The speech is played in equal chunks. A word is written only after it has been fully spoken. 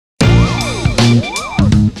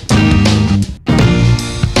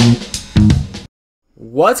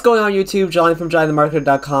What's going on YouTube? Jelani from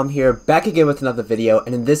JelaniTheMarketer.com here, back again with another video.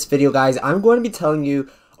 And in this video, guys, I'm going to be telling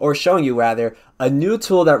you, or showing you rather, a new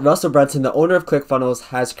tool that Russell Brunson, the owner of ClickFunnels,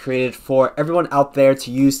 has created for everyone out there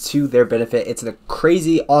to use to their benefit. It's a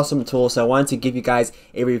crazy awesome tool, so I wanted to give you guys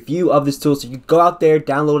a review of this tool so you can go out there,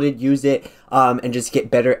 download it, use it, and just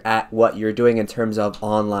get better at what you're doing in terms of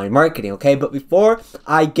online marketing, okay? But before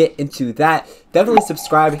I get into that, definitely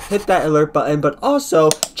subscribe, hit that alert button, but also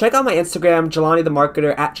check out my Instagram,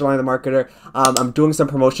 JelaniTheMarketer, at JelaniTheMarketer. I'm doing some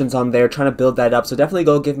promotions on there, trying to build that up, so definitely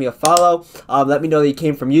go give me a follow. Let me know that you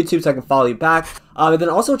came from YouTube so I can follow you back. And then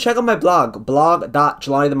also check out my blog,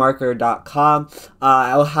 blog.JelaniTheMarketer.com.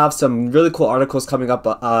 I'll have some really cool articles coming up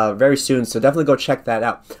very soon, so definitely go check that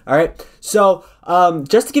out. Alright, so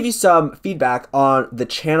just to give you some feedback on the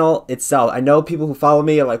channel itself, I know people who follow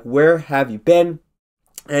me are like, where have you been?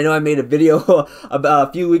 And I know I made a video about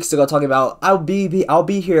a few weeks ago talking about I'll be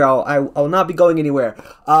here. I'll not be going anywhere.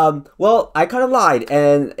 Well, I kind of lied,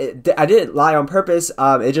 and I didn't lie on purpose.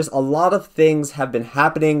 It just a lot of things have been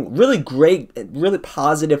happening. Really great, really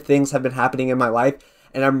positive things have been happening in my life,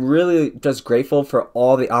 and I'm really just grateful for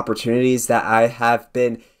all the opportunities that I have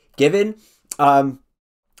been given. I'm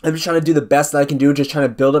just trying to do the best that I can do, just trying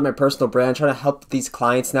to build up my personal brand, trying to help these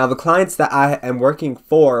clients. Now, the clients that I am working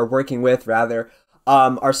with rather,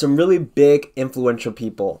 are some really big influential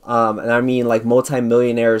people. And I mean like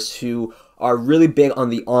multi-millionaires who are really big on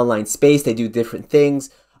the online space. They do different things.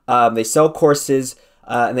 They sell courses,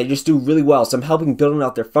 and they just do really well. So I'm helping building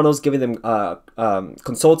out their funnels, giving them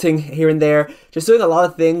consulting here and there, just doing a lot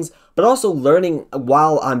of things, but also learning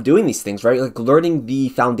while I'm doing these things, right? Like learning the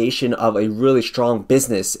foundation of a really strong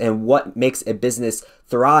business and what makes a business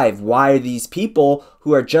thrive. Why are these people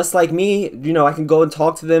who are just like me, you know, I can go and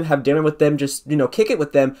talk to them, have dinner with them, just, you know, kick it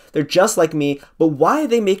with them. They're just like me, but why are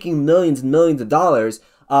they making millions and millions of dollars?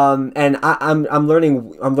 And I'm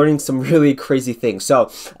learning some really crazy things. So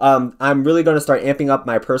I'm really going to start amping up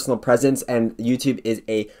my personal presence, and YouTube is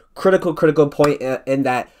a critical point in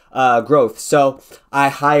that growth. So I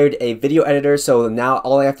hired a video editor, so now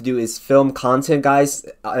all I have to do is film content, guys,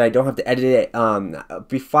 and I don't have to edit it.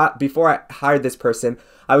 Before I hired this person,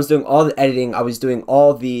 I was doing all the editing, I was doing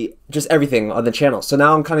all the just everything on the channel. So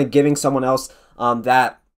now I'm kind of giving someone else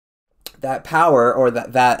that power, or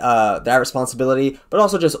that responsibility, but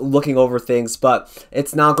also just looking over things. But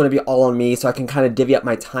it's not going to be all on me, so I can kind of divvy up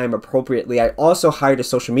my time appropriately. I also hired a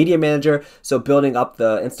social media manager, so building up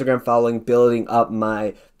the Instagram following, building up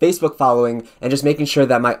my Facebook following, and just making sure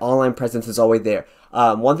that my online presence is always there.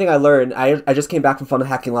 One thing I learned, I just came back from Funnel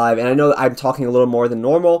Hacking Live, and I know that I'm talking a little more than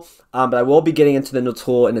normal, but I will be getting into the new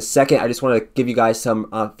tool in a second. I just want to give you guys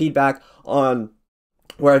some feedback on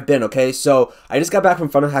where I've been, okay? So I just got back from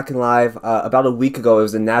Funnel Hacking Live about a week ago. It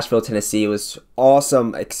was in Nashville, Tennessee. It was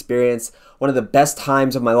awesome experience, one of the best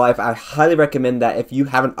times of my life. I highly recommend that if you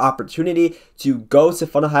have an opportunity to go to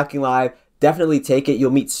Funnel Hacking Live, definitely take it.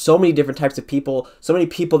 You'll meet so many different types of people, so many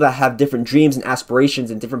people that have different dreams and aspirations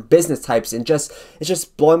and different business types, and it's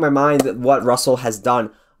just blowing my mind that what Russell has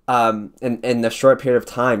done in a short period of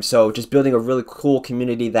time. So just building a really cool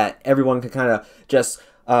community that everyone can kind of just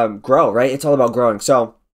grow, right? It's all about growing.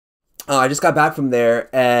 So I just got back from there,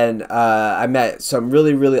 and I met some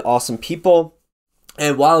really awesome people.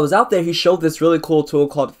 And while I was out there, he showed this really cool tool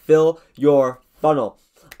called Fill Your Funnel,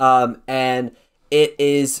 and it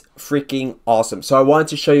is freaking awesome. So I wanted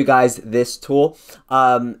to show you guys this tool,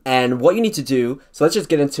 and what you need to do. So let's just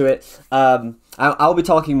get into it. I'll be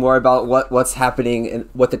talking more about what's happening and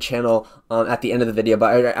what the channel at the end of the video,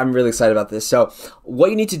 but I'm really excited about this. So what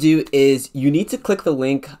you need to do is you need to click the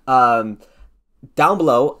link down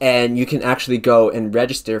below, and you can actually go and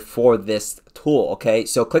register for this tool, okay?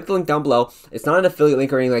 So click the link down below. It's not an affiliate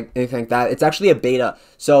link or anything like that. It's actually a beta.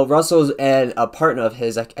 So Russell's and a partner of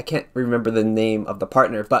his, I can't remember the name of the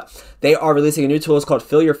partner, but they are releasing a new tool. It's called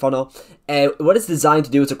Fill Your Funnel. And what it's designed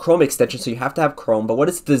to do, it's a Chrome extension, so you have to have Chrome, but what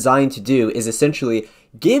it's designed to do is essentially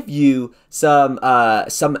give you some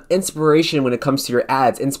inspiration when it comes to your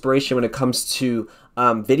ads, inspiration when it comes to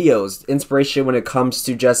videos, inspiration when it comes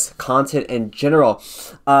to just content in general.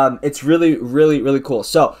 It's really cool.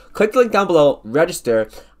 So click the link down below, register.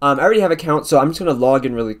 I already have an account, so I'm just gonna log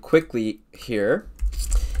in really quickly here,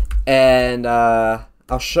 and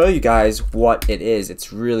I'll show you guys what it is.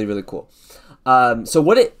 It's really cool. So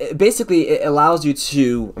what it basically, it allows you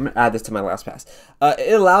to, I'm gonna add this to my LastPass.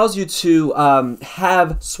 It allows you to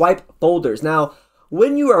have swipe folders. Now,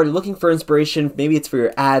 when you are looking for inspiration, maybe it's for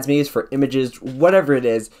your ads, maybe it's for images, whatever it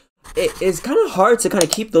is kind of hard to kind of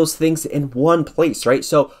keep those things in one place, right?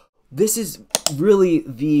 So this is really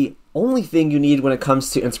the only thing you need when it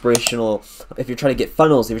comes to inspirational, if you're trying to get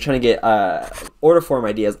funnels, if you're trying to get order form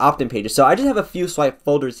ideas, opt-in pages. So I just have a few swipe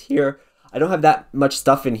folders here. I don't have that much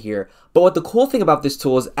stuff in here. But what the cool thing about this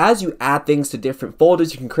tool is as you add things to different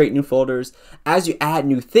folders, you can create new folders. As you add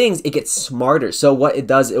new things, it gets smarter. So what it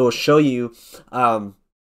does, it will show you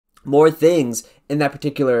more things in that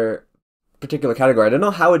particular category. I don't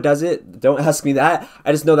know how it does it. Don't ask me that.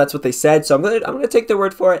 I just know that's what they said. So I'm gonna take their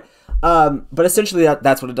word for it. But essentially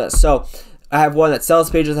that's what it does. So I have one that sells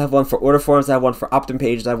pages, I have one for order forms, I have one for opt-in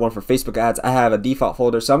pages, I have one for Facebook ads, I have a default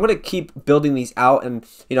folder. So I'm going to keep building these out, and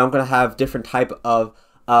I'm going to have different type of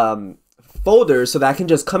folders so that I can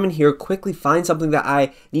just come in here, quickly find something that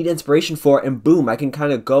I need inspiration for, and boom, I can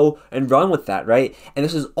kind of go and run with that, right? And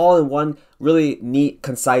this is all in one really neat,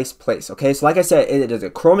 concise place, okay? So like I said, it is a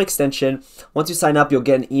Chrome extension. Once you sign up, you'll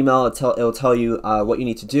get an email. It'll tell you what you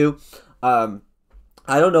need to do.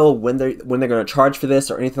 I don't know when they're going to charge for this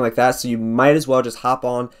or anything like that, so you might as well just hop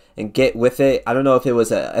on and get with it. I don't know if it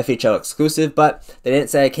was a FHL exclusive, but they didn't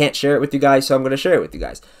say I can't share it with you guys, so I'm going to share it with you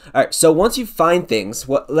guys. All right, so once you find things,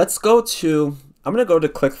 let's go to, I'm going to go to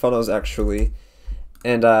ClickFunnels actually,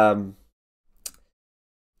 and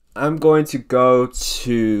I'm going to go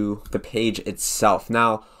to the page itself.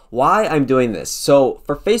 Now, why I'm doing this? So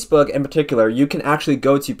for Facebook in particular, you can actually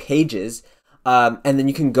go to pages, and then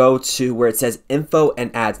you can go to where it says info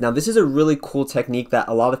and ads. Now, this is a really cool technique that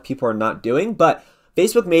a lot of people are not doing, but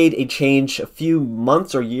Facebook made a change a few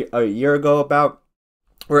months or a year ago about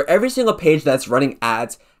where every single page that's running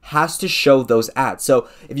ads has to show those ads. So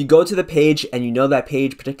if you go to the page and you know that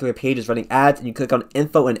particular page is running ads, and you click on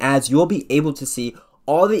info and ads, you will be able to see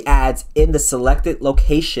all the ads in the selected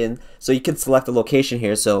location. So you can select the location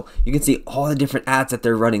here, so you can see all the different ads that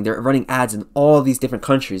they're running. They're running ads in all these different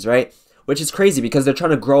countries, right? Which is crazy because they're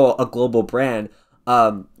trying to grow a global brand.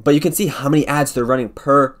 But you can see how many ads they're running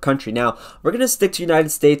per country. Now, we're going to stick to United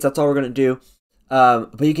States. That's all we're going to do.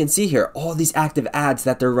 But you can see here all these active ads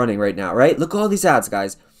that they're running right now, right? Look at all these ads,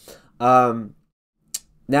 guys.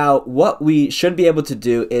 Now, what we should be able to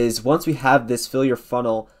do is once we have this Fill Your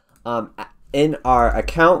Funnel in our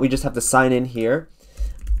account, we just have to sign in here.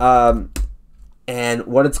 And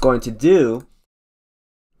what it's going to do,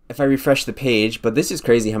 if I refresh the page, but this is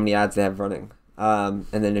crazy how many ads they have running. And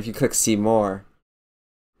then if you click see more,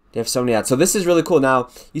 they have so many ads. So this is really cool. Now,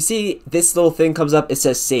 you see this little thing comes up, it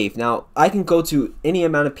says save. Now, I can go to any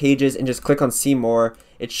amount of pages and just click on see more.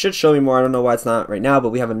 It should show me more. I don't know why it's not right now, but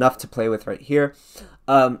we have enough to play with right here.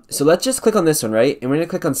 So let's just click on this one, right? And we're gonna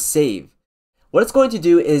click on save. What it's going to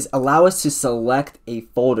do is allow us to select a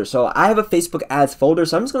folder. So I have a Facebook ads folder,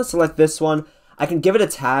 so I'm just gonna select this one. I can give it a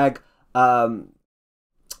tag.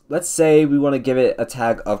 Let's say we want to give it a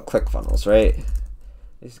tag of ClickFunnels, right?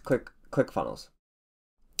 Just click ClickFunnels.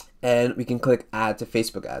 And we can click add to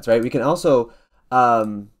Facebook ads, right? We can also,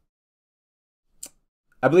 I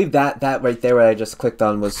believe that right there where I just clicked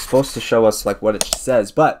on was supposed to show us like what it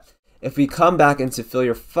says. But if we come back into Fill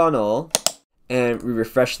Your Funnel and we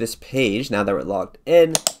refresh this page, now that we're logged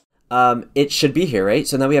in, it should be here, right?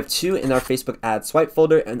 So now we have 2 in our Facebook ad swipe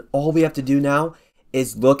folder, and all we have to do now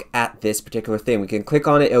is look at this particular thing. We can click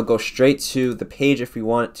on it. It'll go straight to the page if we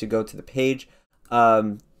want to go to the page.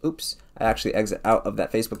 Oops, I actually exit out of that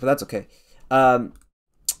Facebook, but that's okay. And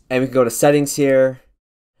we can go to settings here.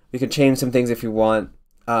 We can change some things if you want.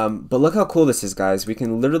 But look how cool this is, guys. We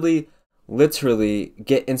can literally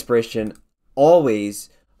get inspiration always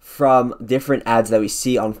from different ads that we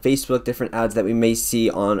see on Facebook, different ads that we may see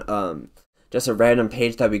on just a random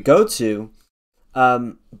page that we go to.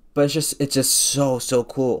 But it's just so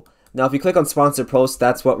cool. Now, if you click on sponsor post,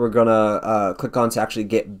 that's what we're gonna click on to actually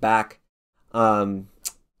get back to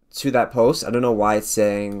that post. I don't know why it's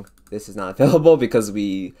saying this is not available because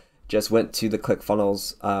we just went to the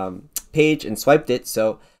ClickFunnels page and swiped it.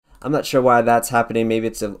 So I'm not sure why that's happening. Maybe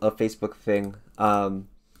it's a Facebook thing.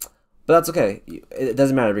 But that's okay. It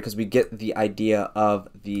doesn't matter because we get the idea of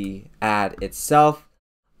the ad itself.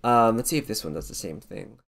 Let's see if this one does the same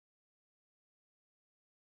thing.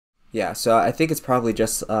 Yeah, so I think it's probably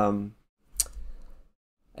just, I don't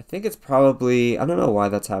know why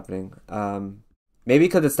that's happening. Maybe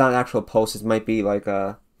because it's not an actual post, it might be like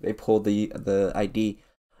they pulled the ID.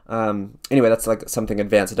 Anyway, that's like something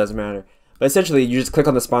advanced, it doesn't matter. But essentially, you just click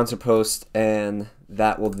on the sponsor post, and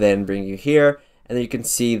that will then bring you here. And then you can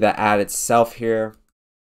see the ad itself here.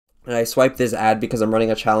 And I swiped this ad because I'm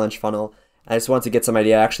running a challenge funnel. I just want to get some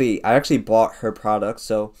idea. I actually bought her product,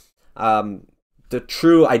 so the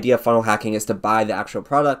true idea of funnel hacking is to buy the actual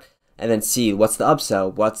product and then see what's the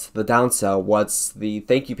upsell, what's the downsell, what's the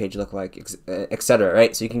thank you page look like, etc.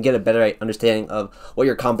 Right? So you can get a better understanding of what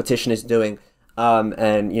your competition is doing,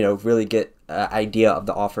 and really get an idea of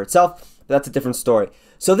the offer itself. But that's a different story.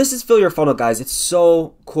 So this is Fill Your Funnel, guys. It's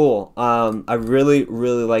so cool. I really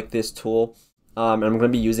like this tool. And I'm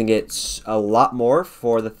going to be using it a lot more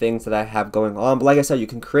for the things that I have going on. But like I said, you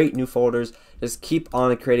can create new folders. Just keep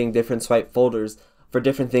on creating different swipe folders for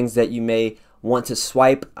different things that you may want to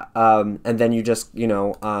swipe. And then you just,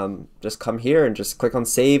 just come here and just click on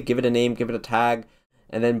save, give it a name, give it a tag,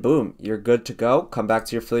 and then boom, you're good to go. Come back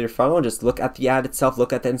to your Fill Your Funnel and just look at the ad itself,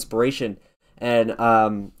 look at the inspiration. And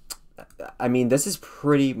I mean, this is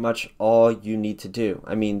pretty much all you need to do.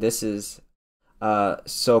 I mean, this is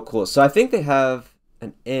so cool. So I think they have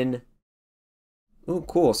an oh,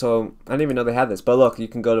 cool. So I didn't even know they had this, but look, you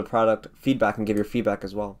can go to product feedback and give your feedback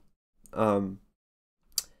as well.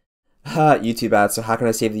 YouTube ad. So how can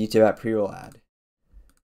I save the YouTube ad pre-roll ad?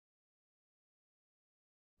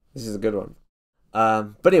 This is a good one.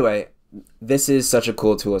 But anyway, this is such a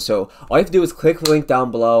cool tool. So all you have to do is click the link down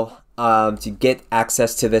below to get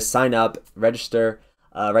access to this, sign up, register.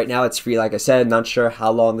 Right now it's free, like I said. Not sure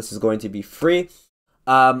how long this is going to be free.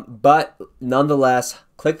 But nonetheless,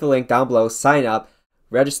 click the link down below, sign up,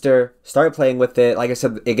 register, start playing with it. Like I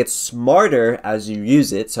said, it gets smarter as you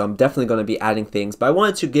use it. So I'm definitely going to be adding things. But I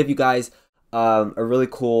wanted to give you guys a really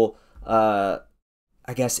cool, I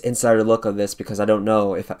guess, insider look of this, because I don't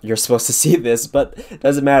know if you're supposed to see this, but it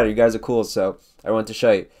doesn't matter. You guys are cool, so I wanted to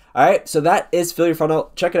show you. All right, so that is Fill Your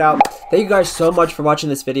Funnel. Check it out. Thank you guys so much for watching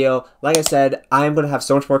this video. Like I said, I'm going to have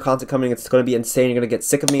so much more content coming. It's going to be insane. You're going to get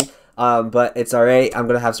sick of me, but it's all right. I'm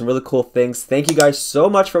going to have some really cool things. Thank you guys so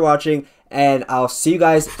much for watching, and I'll see you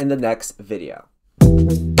guys in the next video.